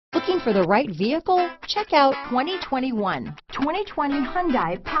Looking for the right vehicle? Check out 2020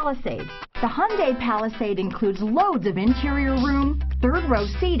 Hyundai Palisade. The Hyundai Palisade includes loads of interior room, third row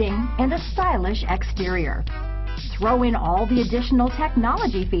seating, and a stylish exterior. Throw in all the additional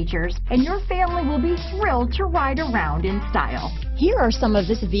technology features and your family will be thrilled to ride around in style. Here are some of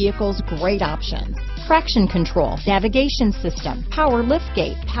this vehicle's great options: traction control, navigation system, power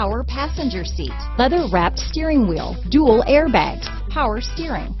liftgate, power passenger seat, leather-wrapped steering wheel, dual airbags, power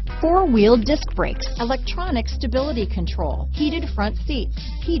steering, four-wheel disc brakes, electronic stability control, heated front seats,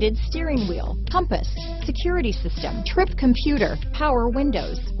 heated steering wheel, compass, security system, trip computer, power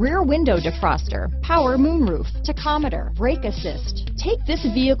windows, rear window defroster, power moonroof, tachometer, brake assist. Take this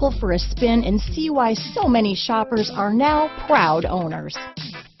vehicle for a spin and see why so many shoppers are now proud owners.